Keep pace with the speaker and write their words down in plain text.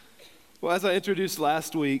Well, as I introduced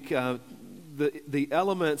last week, the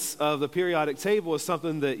elements of the periodic table is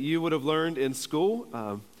something that you would have learned in school.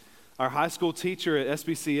 Our high school teacher at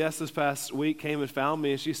SBCS this past week came and found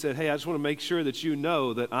me, and she said, "Hey, I just want to make sure that you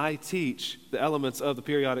know that I teach the elements of the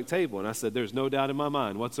periodic table." And I said, "There's no doubt in my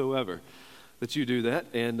mind whatsoever that you do that,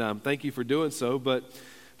 and thank you for doing so." But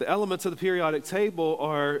the elements of the periodic table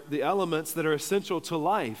are the elements that are essential to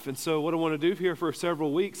life. And so what I want to do here for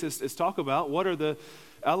several weeks is talk about what are the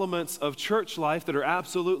elements of church life that are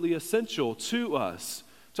absolutely essential to us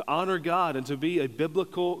to honor God and to be a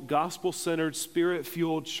biblical, gospel-centered,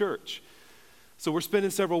 spirit-fueled church. So we're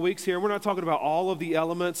spending several weeks here, and we're not talking about all of the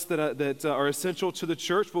elements that are essential to the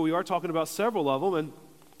church, but we are talking about several of them. And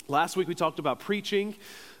last week we talked about preaching,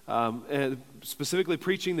 and specifically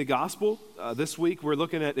preaching the gospel. This week we're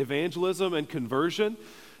looking at evangelism and conversion.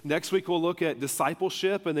 Next week we'll look at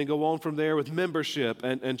discipleship and then go on from there with membership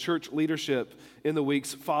and church leadership in the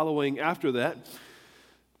weeks following after that.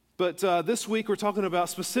 But this week we're talking about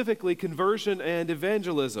specifically conversion and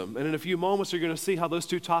evangelism. And in a few moments you're going to see how those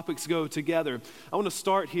two topics go together. I want to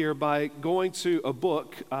start here by going to a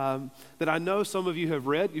book that I know some of you have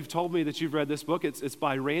read. You've told me that you've read this book. It's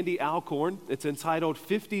by Randy Alcorn. It's entitled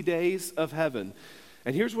 50 Days of Heaven.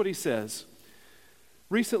 And here's what he says.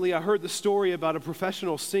 Recently, I heard the story about a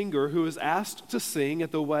professional singer who was asked to sing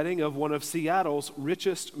at the wedding of one of Seattle's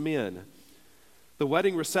richest men. The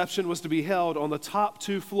wedding reception was to be held on the top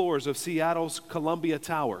 2 floors of Seattle's Columbia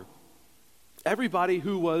Tower. Everybody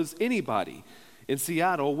who was anybody in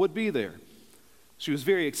Seattle would be there. She was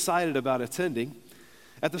very excited about attending.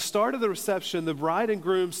 At the start of the reception, the bride and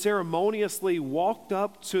groom ceremoniously walked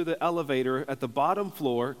up to the elevator at the bottom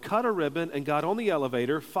floor, cut a ribbon, and got on the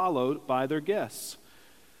elevator, followed by their guests.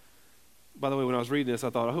 By the way, when I was reading this, I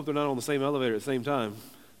thought, I hope they're not on the same elevator at the same time.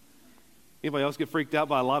 Anybody else get freaked out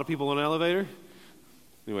by a lot of people on an elevator?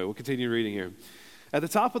 Anyway, we'll continue reading here. At the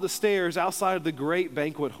top of the stairs, outside of the great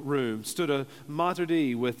banquet room, stood a maître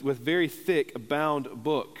d' with very thick bound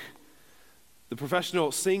book. The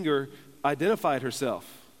professional singer identified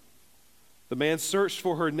herself. The man searched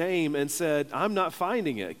for her name and said, "I'm not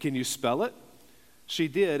finding it. Can you spell it?" She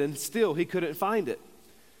did, and still he couldn't find it.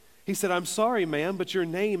 He said, "I'm sorry, ma'am, but your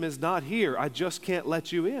name is not here. I just can't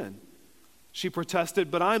let you in." She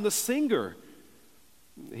protested, "But I'm the singer."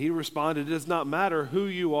 He responded, "It does not matter who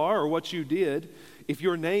you are or what you did. If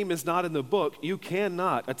your name is not in the book, you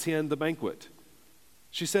cannot attend the banquet."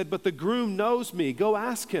 She said, "But the groom knows me. Go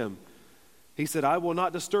ask him." He said, "I will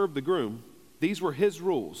not disturb the groom. These were his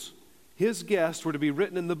rules. His guests were to be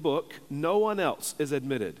written in the book. No one else is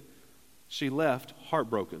admitted." She left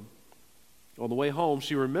heartbroken. On the way home,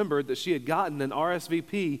 she remembered that she had gotten an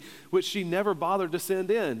RSVP, which she never bothered to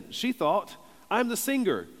send in. She thought, "I'm the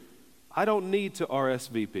singer. I don't need to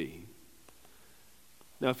RSVP."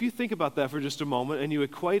 Now, if you think about that for just a moment and you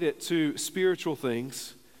equate it to spiritual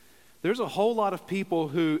things, there's a whole lot of people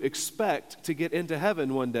who expect to get into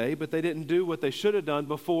heaven one day, but they didn't do what they should have done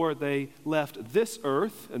before they left this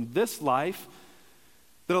earth and this life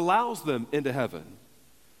that allows them into heaven.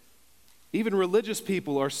 Even religious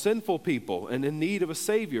people are sinful people and in need of a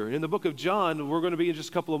Savior. And in the book of John, we're going to be in just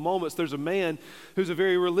a couple of moments, there's a man who's a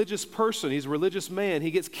very religious person. He's a religious man. He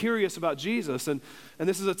gets curious about Jesus. And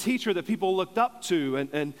this is a teacher that people looked up to,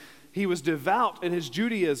 and he was devout in his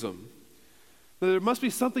Judaism. There must be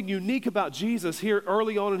something unique about Jesus here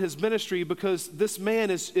early on in his ministry, because this man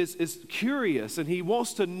is curious and he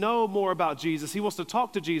wants to know more about Jesus. He wants to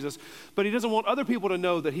talk to Jesus, but he doesn't want other people to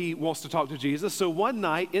know that he wants to talk to Jesus. So one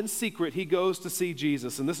night in secret, he goes to see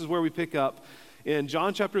Jesus. And this is where we pick up in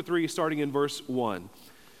John chapter 3, starting in verse 1.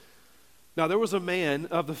 Now there was a man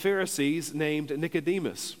of the Pharisees named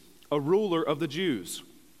Nicodemus, a ruler of the Jews.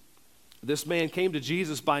 This man came to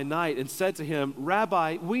Jesus by night and said to him,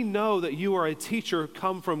 "Rabbi, we know that you are a teacher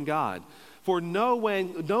come from God, for no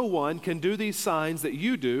one can do these signs that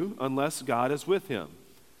you do unless God is with him."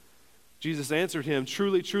 Jesus answered him,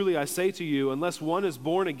 "Truly, truly, I say to you, unless one is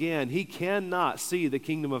born again, he cannot see the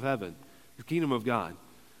kingdom of heaven, the kingdom of God."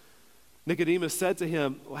 Nicodemus said to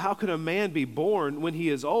him, "How can a man be born when he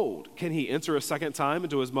is old? Can he enter a second time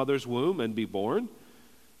into his mother's womb and be born?"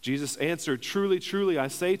 Jesus answered, "Truly, truly, I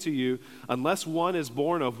say to you, unless one is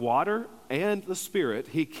born of water and the Spirit,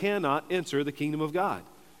 he cannot enter the kingdom of God.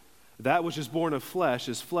 That which is born of flesh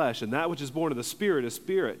is flesh, and that which is born of the Spirit is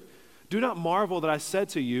spirit. Do not marvel that I said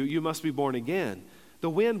to you, you must be born again. The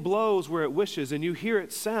wind blows where it wishes, and you hear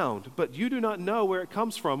its sound, but you do not know where it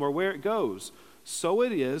comes from or where it goes. So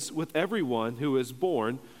it is with everyone who is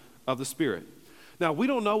born of the Spirit." Now, we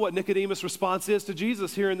don't know what Nicodemus' response is to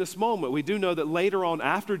Jesus here in this moment. We do know that later on,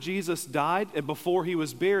 after Jesus died and before he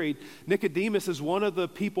was buried, Nicodemus is one of the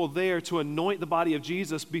people there to anoint the body of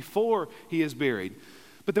Jesus before he is buried.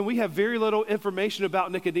 But then we have very little information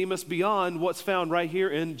about Nicodemus beyond what's found right here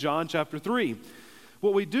in John chapter 3.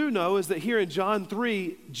 What we do know is that here in John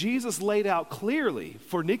 3, Jesus laid out clearly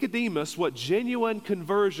for Nicodemus what genuine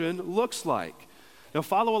conversion looks like. Now,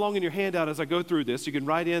 follow along in your handout as I go through this. You can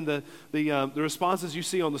write in the responses you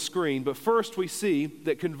see on the screen. But first, we see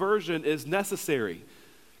that conversion is necessary.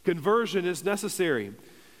 Conversion is necessary.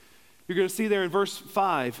 You're going to see there in verse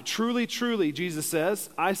 5, truly, truly, Jesus says,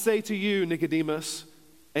 I say to you, Nicodemus,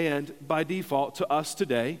 and by default to us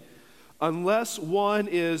today, unless one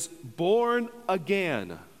is born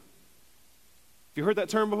again. Have you heard that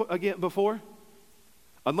term again before?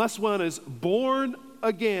 Unless one is born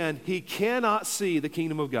again, he cannot see the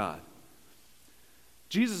kingdom of God.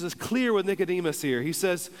 Jesus is clear with Nicodemus here. He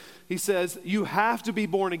says, you have to be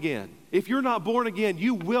born again. If you're not born again,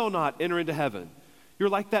 you will not enter into heaven. You're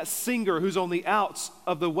like that singer who's on the outs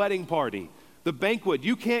of the wedding party, the banquet.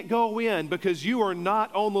 You can't go in because you are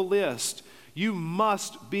not on the list. You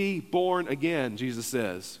must be born again, Jesus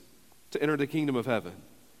says, to enter the kingdom of heaven.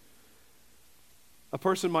 A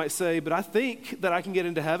person might say, but I think that I can get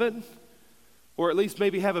into heaven, or at least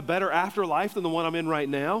maybe have a better afterlife than the one I'm in right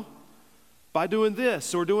now, by doing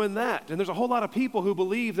this or doing that. And there's a whole lot of people who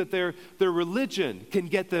believe that their religion can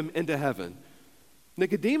get them into heaven.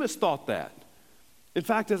 Nicodemus thought that. In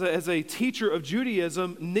fact, as a teacher of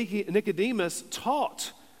Judaism, Nicodemus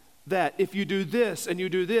taught that if you do this and you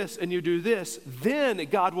do this and you do this, then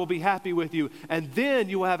God will be happy with you, and then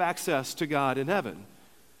you will have access to God in heaven.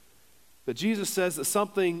 But Jesus says that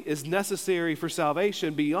something is necessary for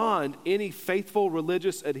salvation beyond any faithful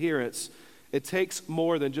religious adherence. It takes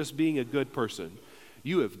more than just being a good person.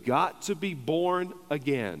 You have got to be born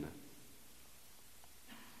again.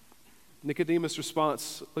 Nicodemus'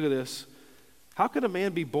 response, look at this. How can a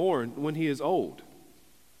man be born when he is old?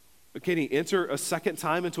 Can he enter a second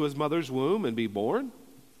time into his mother's womb and be born?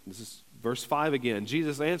 This is verse 5 again.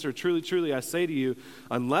 Jesus answered, truly, truly, I say to you,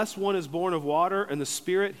 unless one is born of water and the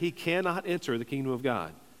Spirit, he cannot enter the kingdom of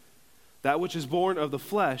God. That which is born of the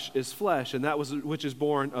flesh is flesh, and that which is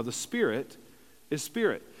born of the Spirit is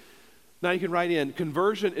spirit. Now you can write in,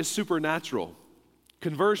 conversion is supernatural.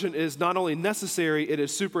 Conversion is not only necessary, it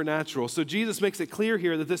is supernatural. So Jesus makes it clear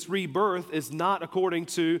here that this rebirth is not according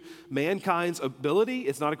to mankind's ability.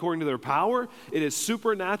 It's not according to their power. It is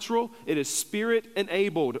supernatural. It is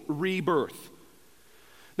Spirit-enabled rebirth.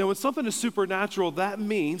 Now, when something is supernatural, that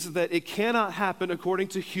means that it cannot happen according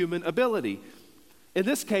to human ability. In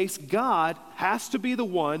this case, God has to be the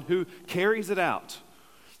one who carries it out.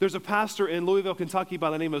 There's a pastor in Louisville, Kentucky by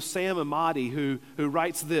the name of Sam Amadi who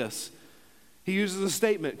writes this. He uses a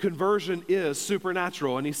statement, conversion is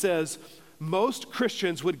supernatural, and he says, most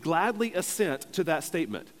Christians would gladly assent to that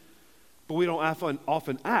statement, but we don't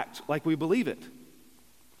often act like we believe it.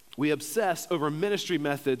 We obsess over ministry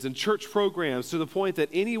methods and church programs to the point that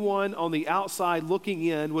anyone on the outside looking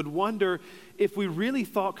in would wonder if we really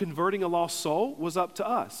thought converting a lost soul was up to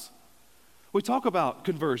us. We talk about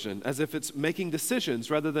conversion as if it's making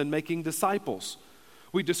decisions rather than making disciples.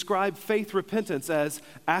 We describe faith repentance as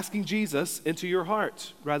asking Jesus into your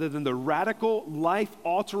heart rather than the radical,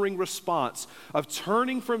 life-altering response of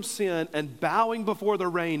turning from sin and bowing before the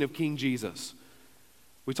reign of King Jesus.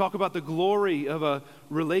 We talk about the glory of a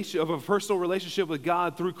personal relationship with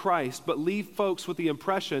God through Christ, but leave folks with the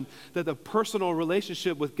impression that the personal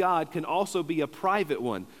relationship with God can also be a private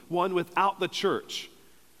one without the church.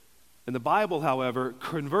 In the Bible, however,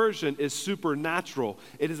 conversion is supernatural.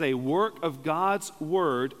 It is a work of God's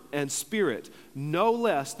word and spirit, no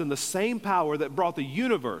less than the same power that brought the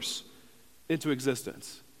universe into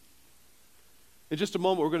existence. In just a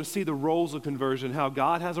moment, we're going to see the roles of conversion, how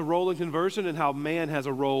God has a role in conversion and how man has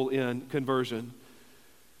a role in conversion.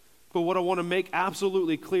 But what I want to make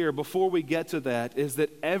absolutely clear before we get to that is that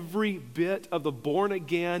every bit of the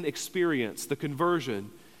born-again experience, the conversion,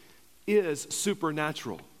 is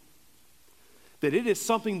supernatural. That it is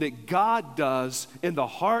something that God does in the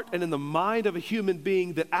heart and in the mind of a human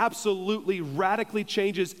being that absolutely radically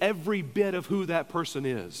changes every bit of who that person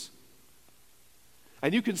is.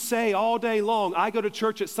 And you can say all day long, I go to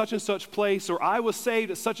church at such and such place, or I was saved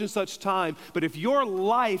at such and such time, but if your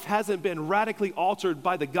life hasn't been radically altered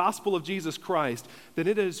by the gospel of Jesus Christ, then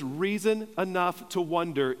it is reason enough to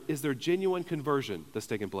wonder, is there genuine conversion that's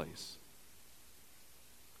taking place?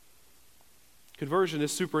 Conversion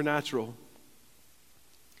is supernatural.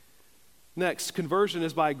 Next, conversion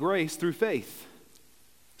is by grace through faith.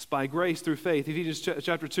 It's by grace through faith. Ephesians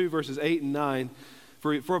chapter 2, verses 8 and 9.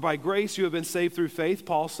 For by grace you have been saved through faith,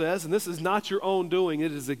 Paul says, and this is not your own doing,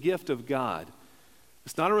 it is a gift of God.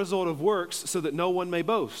 It's not a result of works so that no one may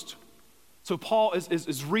boast. So Paul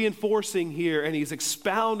is reinforcing here, and he's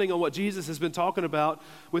expounding on what Jesus has been talking about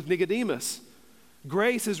with Nicodemus.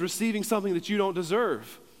 Grace is receiving something that you don't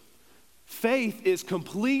deserve. Faith is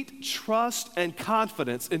complete trust and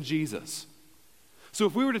confidence in Jesus. So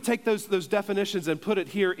if we were to take those definitions and put it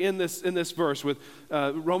here in this verse with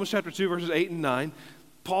Romans chapter 2, verses 8 and 9,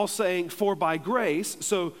 Paul's saying, for by grace,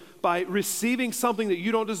 so by receiving something that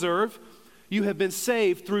you don't deserve, you have been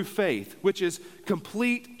saved through faith, which is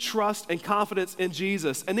complete trust and confidence in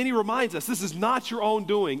Jesus. And then he reminds us, this is not your own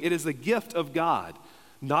doing. It is the gift of God,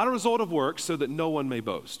 not a result of works, so that no one may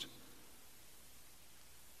boast.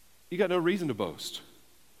 You got no reason to boast.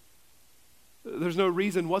 There's no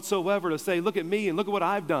reason whatsoever to say, look at me and look at what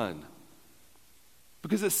I've done.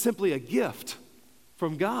 Because it's simply a gift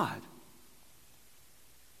from God.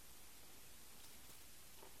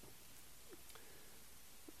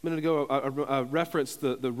 A minute ago, I referenced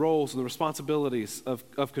the roles and the responsibilities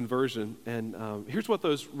of conversion. And here's what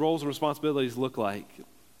those roles and responsibilities look like.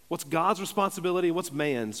 What's God's responsibility and what's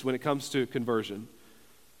man's when it comes to conversion?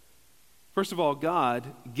 First of all, God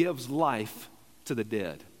gives life to the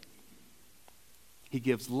dead. He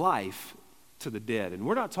gives life to the dead. And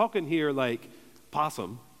we're not talking here like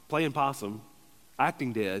possum, playing possum,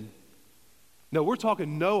 acting dead. No, we're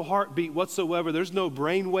talking no heartbeat whatsoever. There's no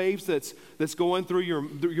brain waves that's going through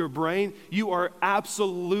your brain. You are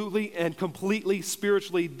absolutely and completely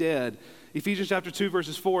spiritually dead. Ephesians chapter 2,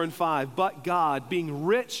 verses 4 and 5. But God, being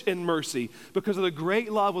rich in mercy, because of the great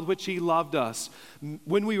love with which he loved us,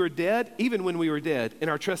 when we were dead, even when we were dead in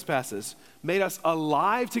our trespasses, made us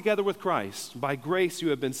alive together with Christ. By grace you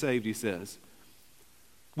have been saved, he says.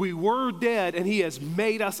 We were dead and he has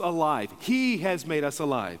made us alive. He has made us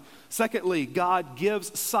alive. Secondly, God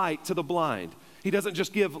gives sight to the blind. He doesn't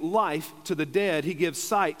just give life to the dead, he gives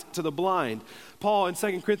sight to the blind. Paul in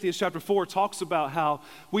 2 Corinthians chapter 4 talks about how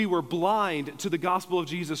we were blind to the gospel of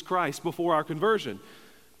Jesus Christ before our conversion.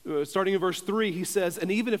 Starting in verse 3, he says, and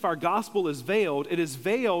even if our gospel is veiled, it is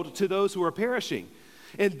veiled to those who are perishing.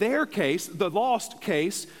 In their case, the lost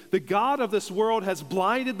case, the God of this world has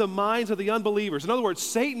blinded the minds of the unbelievers. In other words,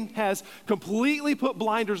 Satan has completely put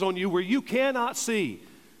blinders on you where you cannot see.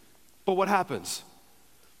 But what happens?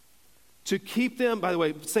 To keep them, by the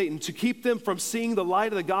way, Satan, to keep them from seeing the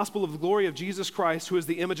light of the gospel of the glory of Jesus Christ, who is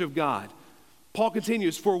the image of God. Paul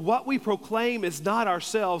continues, for what we proclaim is not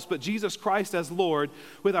ourselves, but Jesus Christ as Lord,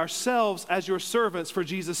 with ourselves as your servants for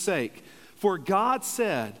Jesus' sake. For God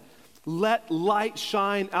said, let light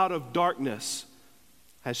shine out of darkness,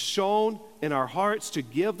 has shone in our hearts to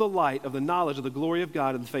give the light of the knowledge of the glory of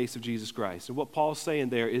God in the face of Jesus Christ. And what Paul's saying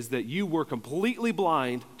there is that you were completely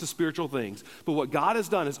blind to spiritual things, but what God has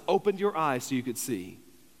done is opened your eyes so you could see.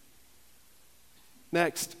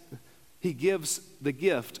 Next, he gives the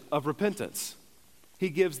gift of repentance. He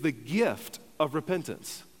gives the gift of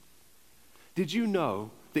repentance. Did you know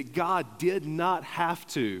that God did not have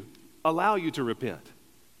to allow you to repent?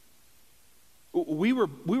 We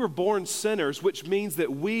were born sinners, which means that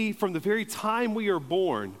we, from the very time we are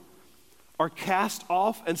born, are cast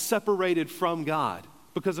off and separated from God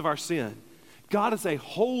because of our sin. God is a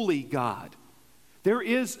holy God. There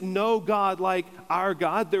is no God like our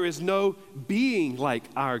God. There is no being like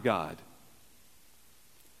our God.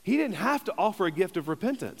 He didn't have to offer a gift of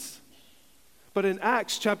repentance. But in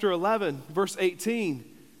Acts chapter 11, verse 18,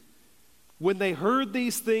 when they heard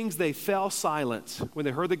these things, they fell silent. When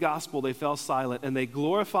they heard the gospel, they fell silent, and they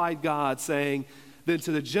glorified God, saying, then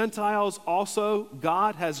to the Gentiles also,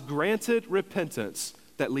 God has granted repentance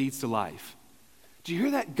that leads to life. Do you hear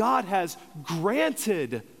that? God has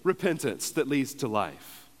granted repentance that leads to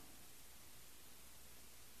life.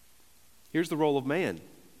 Here's the role of man.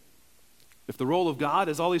 If the role of God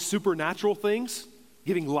is all these supernatural things,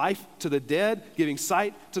 giving life to the dead, giving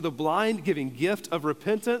sight to the blind, giving gift of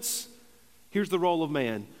repentance, here's the role of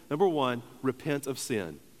man. Number one, repent of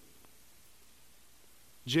sin.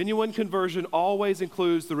 Genuine conversion always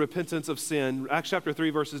includes the repentance of sin. Acts chapter 3,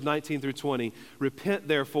 verses 19 through 20. Repent,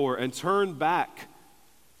 therefore, and turn back,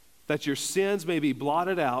 that your sins may be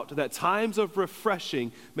blotted out, that times of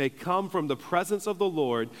refreshing may come from the presence of the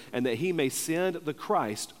Lord, and that he may send the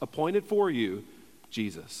Christ appointed for you,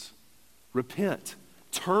 Jesus. Repent.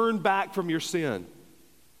 Turn back from your sin.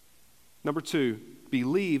 Number two,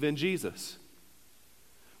 believe in Jesus.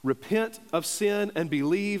 Repent of sin and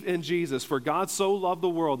believe in Jesus. For God so loved the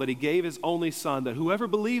world that he gave his only Son, that whoever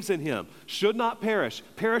believes in him should not perish.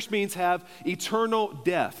 Perish means have eternal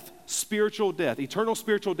death, spiritual death, eternal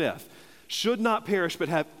spiritual death. Should not perish but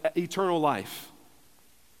have eternal life.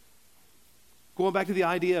 Going back to the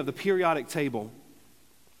idea of the periodic table,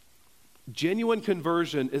 genuine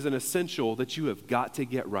conversion is an essential that you have got to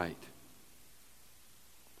get right.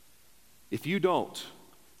 If you don't,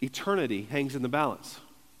 eternity hangs in the balance.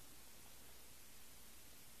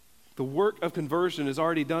 The work of conversion is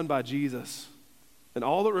already done by Jesus, and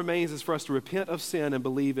all that remains is for us to repent of sin and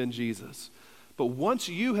believe in Jesus. But once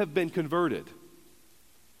you have been converted,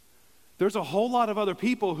 there's a whole lot of other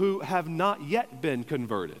people who have not yet been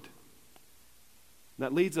converted.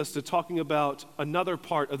 That leads us to talking about another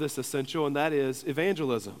part of this essential, and that is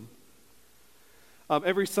evangelism.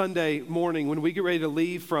 Every Sunday morning when we get ready to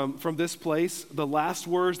leave from this place, the last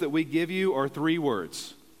words that we give you are 3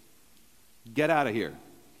 words. Get out of here.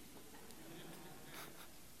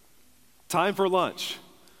 Time for lunch.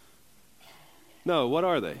 No, what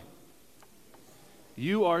are they?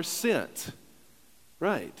 You are sent.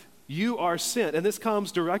 Right. You are sent. And this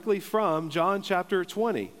comes directly from John chapter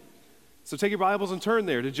 20. So take your Bibles and turn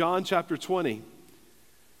there to John chapter 20.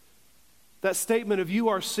 That statement of you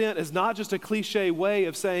are sent is not just a cliche way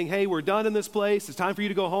of saying, hey, we're done in this place. It's time for you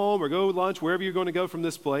to go home or go lunch, wherever you're going to go from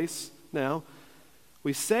this place now.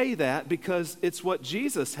 We say that because it's what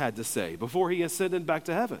Jesus had to say before he ascended back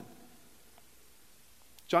to heaven.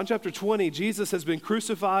 John chapter 20, Jesus has been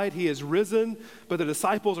crucified, he has risen, but the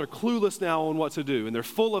disciples are clueless now on what to do, and they're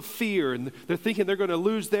full of fear, and they're thinking they're going to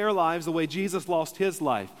lose their lives the way Jesus lost his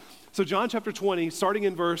life. So John chapter 20, starting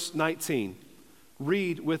in verse 19,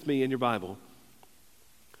 read with me in your Bible.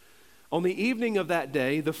 On the evening of that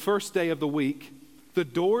day, the first day of the week, the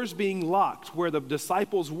doors being locked where the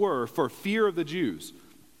disciples were for fear of the Jews,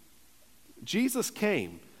 Jesus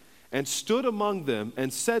came and stood among them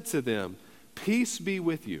and said to them, peace be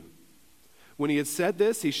with you. When he had said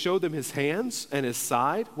this, he showed them his hands and his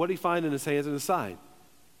side. What did he find in his hands and his side?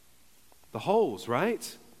 The holes,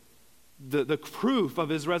 right? The proof of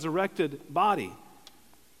his resurrected body.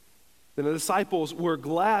 Then the disciples were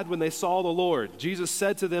glad when they saw the Lord. Jesus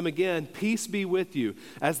said to them again, peace be with you.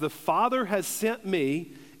 As the Father has sent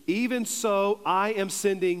me, even so I am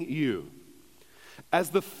sending you.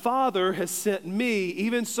 As the Father has sent me,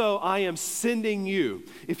 even so I am sending you.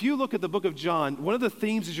 If you look at the book of John, one of the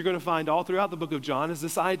themes that you're going to find all throughout the book of John is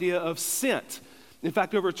this idea of sent. In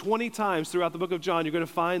fact, over 20 times throughout the book of John, you're going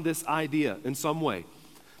to find this idea in some way.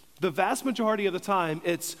 The vast majority of the time,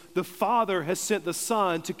 it's the Father has sent the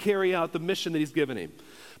Son to carry out the mission that he's given him.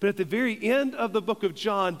 But at the very end of the book of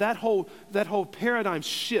John, that whole paradigm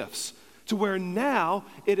shifts to where now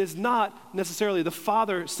it is not necessarily the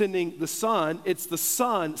Father sending the Son, it's the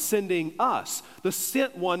Son sending us. The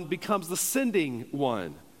sent one becomes the sending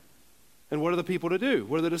one. And what are the people to do?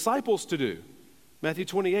 What are the disciples to do? Matthew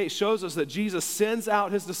 28 shows us that Jesus sends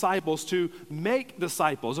out his disciples to make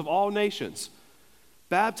disciples of all nations,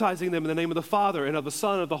 baptizing them in the name of the Father and of the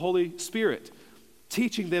Son and of the Holy Spirit,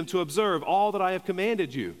 teaching them to observe all that I have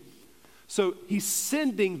commanded you. So he's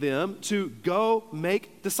sending them to go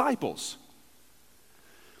make disciples.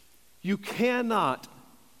 You cannot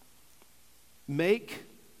make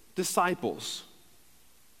disciples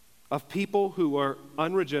of people who are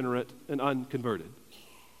unregenerate and unconverted.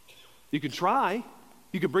 You can try.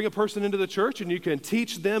 You can bring a person into the church and you can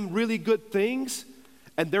teach them really good things,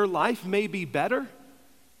 and their life may be better,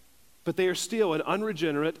 but they are still an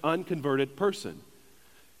unregenerate, unconverted person.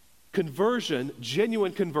 Conversion,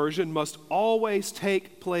 genuine conversion, must always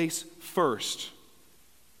take place first.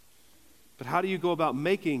 But how do you go about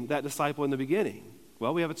making that disciple in the beginning?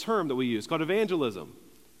 Well, we have a term that we use called evangelism.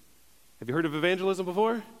 Have you heard of evangelism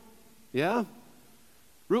before? Yeah?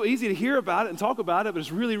 Real easy to hear about it and talk about it, but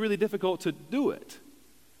it's really, really difficult to do it.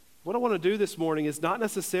 What I want to do this morning is not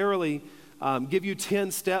necessarily give you 10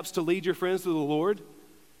 steps to lead your friends to the Lord.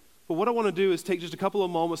 But what I want to do is take just a couple of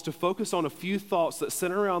moments to focus on a few thoughts that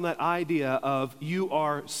center around that idea of you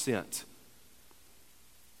are sent.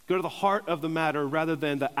 Go to the heart of the matter rather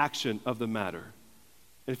than the action of the matter.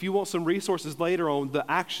 And if you want some resources later on the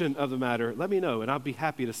action of the matter, let me know and I'll be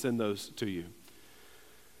happy to send those to you.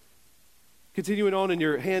 Continuing on in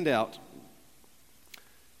your handout.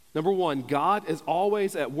 Number 1, God is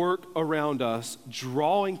always at work around us,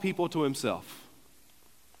 drawing people to himself.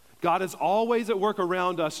 God is always at work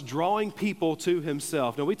around us, drawing people to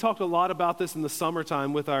himself. Now, we talked a lot about this in the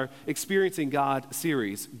summertime with our Experiencing God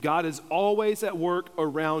series. God is always at work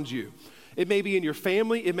around you. It may be in your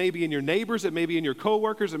family, it may be in your neighbors, it may be in your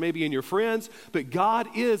coworkers, it may be in your friends, but God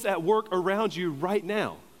is at work around you right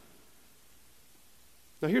now.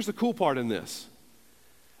 Now, here's the cool part in this.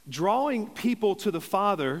 Drawing people to the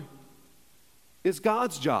Father is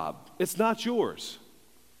God's job. It's not yours.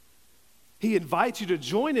 He invites you to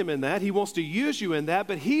join him in that. He wants to use you in that,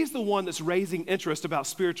 but he's the one that's raising interest about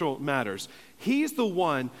spiritual matters. He's the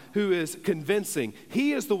one who is convincing.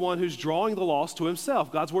 He is the one who's drawing the lost to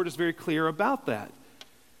himself. God's word is very clear about that.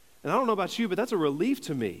 And I don't know about you, but that's a relief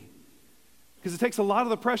to me, because it takes a lot of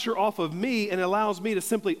the pressure off of me and allows me to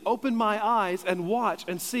simply open my eyes and watch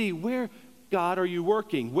and see, where, God, are you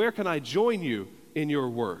working? Where can I join you in your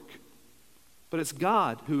work? But it's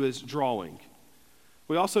God who is drawing.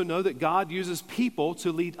 We also know that God uses people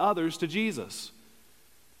to lead others to Jesus.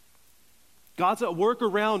 God's at work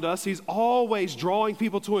around us. He's always drawing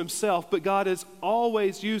people to himself, but God is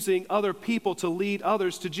always using other people to lead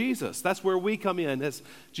others to Jesus. That's where we come in as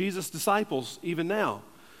Jesus' disciples even now.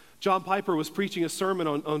 John Piper was preaching a sermon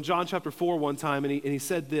on John chapter 4 one time, and he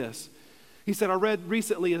said this. He said, I read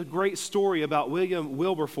recently a great story about William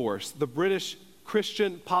Wilberforce, the British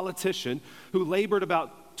Christian politician who labored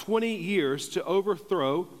about 20 years to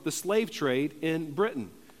overthrow the slave trade in Britain.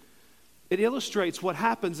 It illustrates what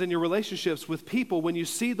happens in your relationships with people when you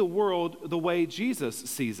see the world the way Jesus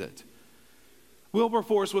sees it.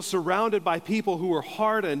 Wilberforce was surrounded by people who were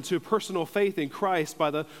hardened to personal faith in Christ by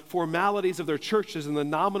the formalities of their churches and the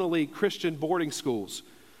nominally Christian boarding schools.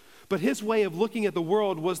 But his way of looking at the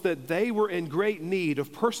world was that they were in great need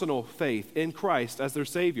of personal faith in Christ as their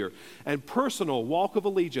Savior and personal walk of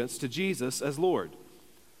allegiance to Jesus as Lord.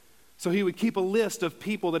 So he would keep a list of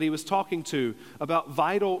people that he was talking to about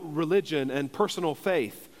vital religion and personal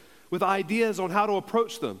faith with ideas on how to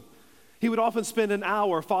approach them. He would often spend an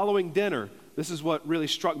hour following dinner. This is what really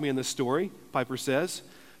struck me in this story, Piper says,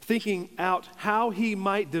 thinking out how he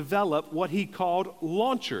might develop what he called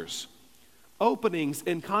launchers, openings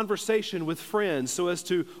in conversation with friends so as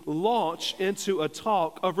to launch into a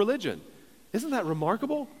talk of religion. Isn't that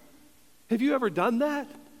remarkable? Have you ever done that?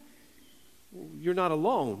 You're not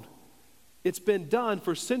alone. It's been done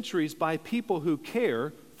for centuries by people who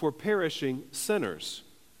care for perishing sinners.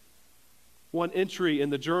 One entry in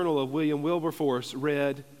the journal of William Wilberforce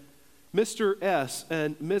read, Mr. S.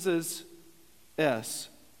 and Mrs. S.,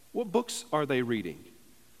 what books are they reading?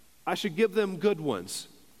 I should give them good ones.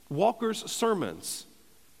 Walker's sermons.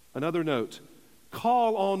 Another note,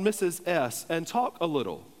 call on Mrs. S. and talk a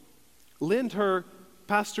little. Lend her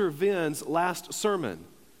Pastor Vinn's last sermon.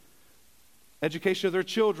 Education of their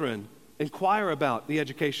children. Inquire about the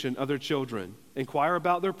education of their children. Inquire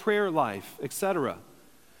about their prayer life, etc.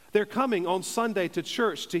 They're coming on Sunday to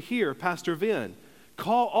church to hear Pastor Vinn.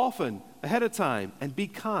 Call often ahead of time and be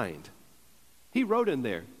kind. He wrote in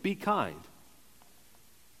there, be kind.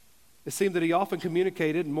 It seemed that he often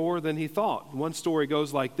communicated more than he thought. One story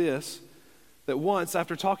goes like this, that once,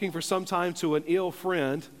 after talking for some time to an ill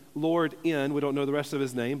friend, Lord N., we don't know the rest of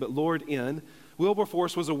his name, but Lord N.,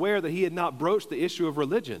 Wilberforce was aware that he had not broached the issue of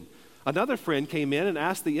religion. Another friend came in and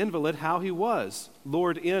asked the invalid how he was.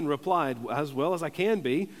 Lord N. replied, as well as I can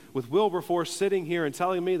be, with Wilberforce sitting here and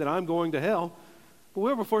telling me that I'm going to hell. But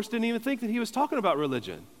Wilberforce didn't even think that he was talking about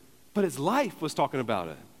religion, but his life was talking about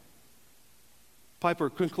it. Piper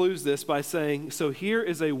concludes this by saying, so here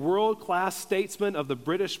is a world-class statesman of the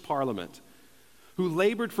British Parliament who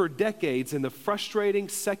labored for decades in the frustrating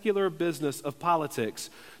secular business of politics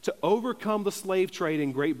to overcome the slave trade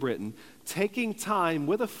in Great Britain, taking time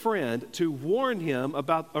with a friend to warn him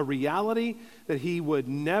about a reality that he would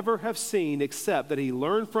never have seen except that he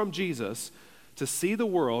learned from Jesus to see the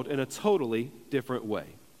world in a totally different way.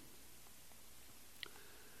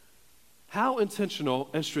 How intentional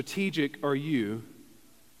and strategic are you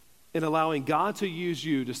in allowing God to use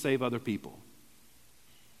you to save other people?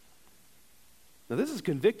 Now, this is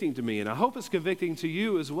convicting to me, and I hope it's convicting to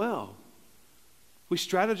you as well. We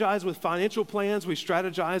strategize with financial plans. We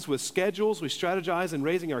strategize with schedules. We strategize in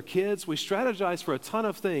raising our kids. We strategize for a ton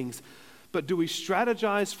of things. But do we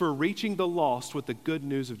strategize for reaching the lost with the good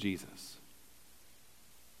news of Jesus?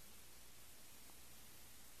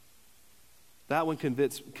 That one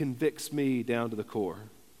convicts me down to the core.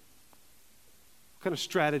 What kind of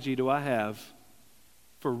strategy do I have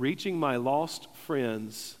for reaching my lost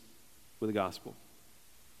friends with the gospel?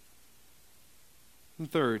 And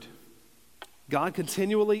third, God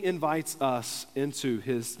continually invites us into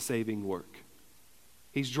his saving work.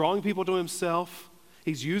 He's drawing people to himself,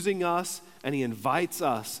 he's using us, and he invites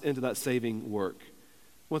us into that saving work.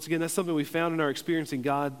 Once again, that's something we found in our Experiencing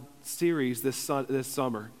God series this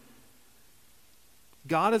summer.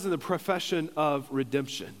 God is in the profession of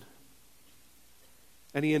redemption.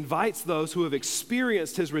 And he invites those who have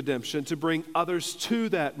experienced his redemption to bring others to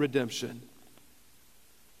that redemption.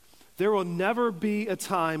 There will never be a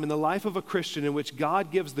time in the life of a Christian in which God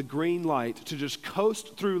gives the green light to just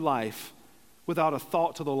coast through life without a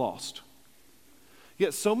thought to the lost.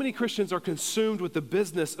 Yet so many Christians are consumed with the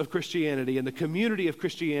business of Christianity and the community of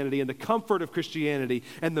Christianity and the comfort of Christianity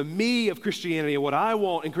and the me of Christianity and what I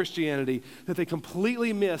want in Christianity that they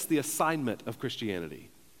completely miss the assignment of Christianity.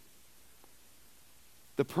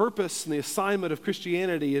 The purpose and the assignment of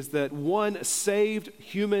Christianity is that one saved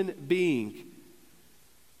human being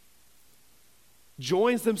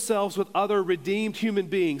joins themselves with other redeemed human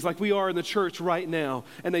beings like we are in the church right now,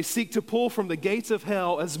 and they seek to pull from the gates of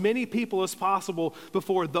hell as many people as possible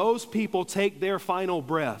before those people take their final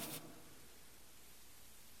breath.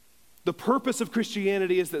 The purpose of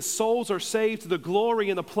Christianity is that souls are saved to the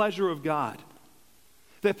glory and the pleasure of God.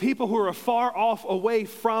 That people who are far off away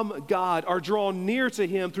from God are drawn near to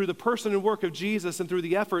Him through the person and work of Jesus and through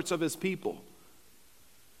the efforts of His people.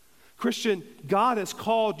 Christian, God has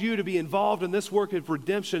called you to be involved in this work of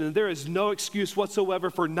redemption, and there is no excuse whatsoever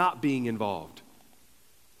for not being involved.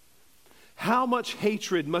 How much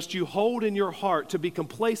hatred must you hold in your heart to be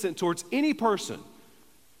complacent towards any person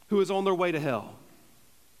who is on their way to hell?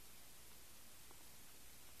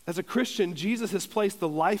 As a Christian, Jesus has placed the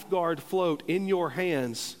lifeguard float in your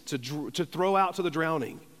hands to throw out to the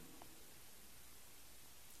drowning.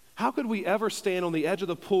 How could we ever stand on the edge of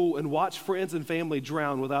the pool and watch friends and family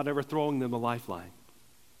drown without ever throwing them a lifeline?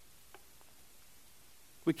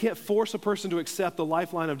 We can't force a person to accept the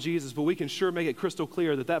lifeline of Jesus, but we can sure make it crystal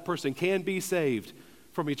clear that that person can be saved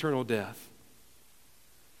from eternal death.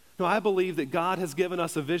 Now, I believe that God has given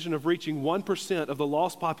us a vision of reaching 1% of the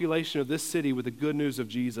lost population of this city with the good news of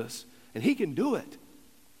Jesus, and He can do it.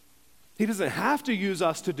 He doesn't have to use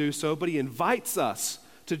us to do so, but He invites us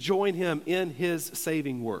to join Him in His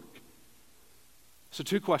saving work. So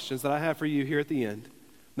 2 questions that I have for you here at the end.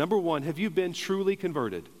 Number 1, have you been truly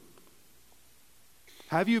converted?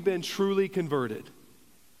 Have you been truly converted?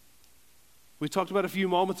 We talked about a few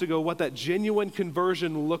moments ago what that genuine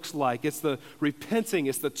conversion looks like. It's the repenting,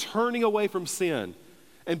 it's the turning away from sin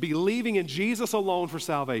and believing in Jesus alone for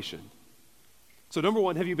salvation. So number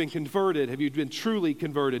 1, have you been converted? Have you been truly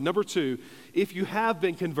converted? Number 2, if you have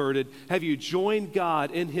been converted, have you joined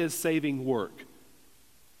God in His saving work?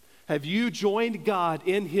 Have you joined God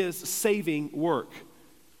in His saving work?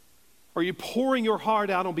 Are you pouring your heart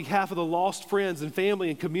out on behalf of the lost friends and family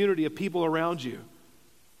and community of people around you?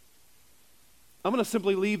 I'm going to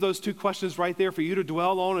simply leave those 2 questions right there for you to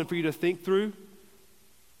dwell on and for you to think through.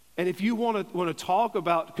 And if you want to talk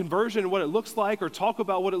about conversion and what it looks like, or talk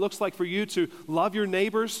about what it looks like for you to love your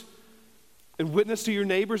neighbors and witness to your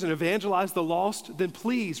neighbors and evangelize the lost, then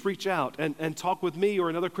please reach out and talk with me or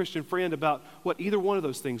another Christian friend about what either one of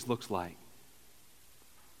those things looks like.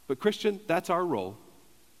 But Christian, that's our role.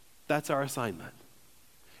 That's our assignment.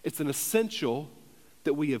 It's an essential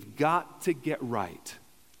that we have got to get right.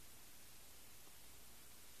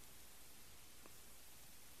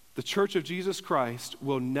 The Church of Jesus Christ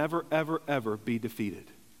will never, ever, ever be defeated.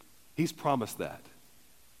 He's promised that.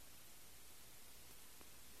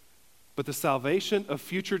 But the salvation of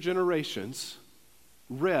future generations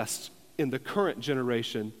rests in the current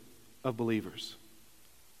generation of believers.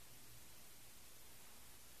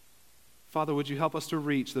 Father, would you help us to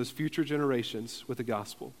reach those future generations with the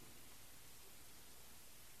gospel?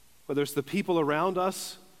 Whether it's the people around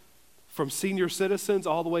us, from senior citizens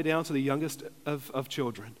all the way down to the youngest of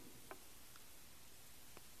children.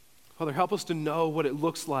 Father, help us to know what it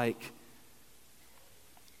looks like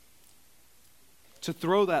to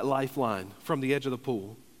throw that lifeline from the edge of the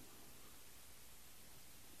pool.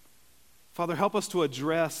 Father, help us to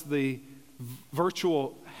address the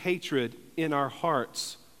virtual hatred in our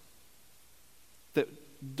hearts that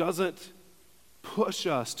doesn't push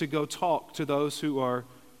us to go talk to those who are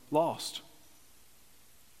lost.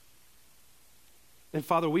 And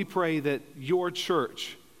Father, we pray that your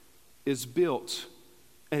church is built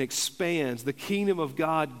and expands, the kingdom of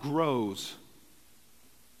God grows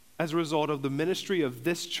as a result of the ministry of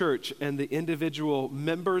this church and the individual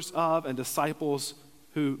members of and disciples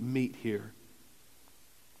who meet here.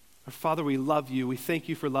 Father, we love you. We thank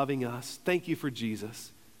you for loving us. Thank you for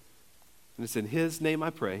Jesus. And it's in His name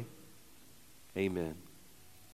I pray. Amen.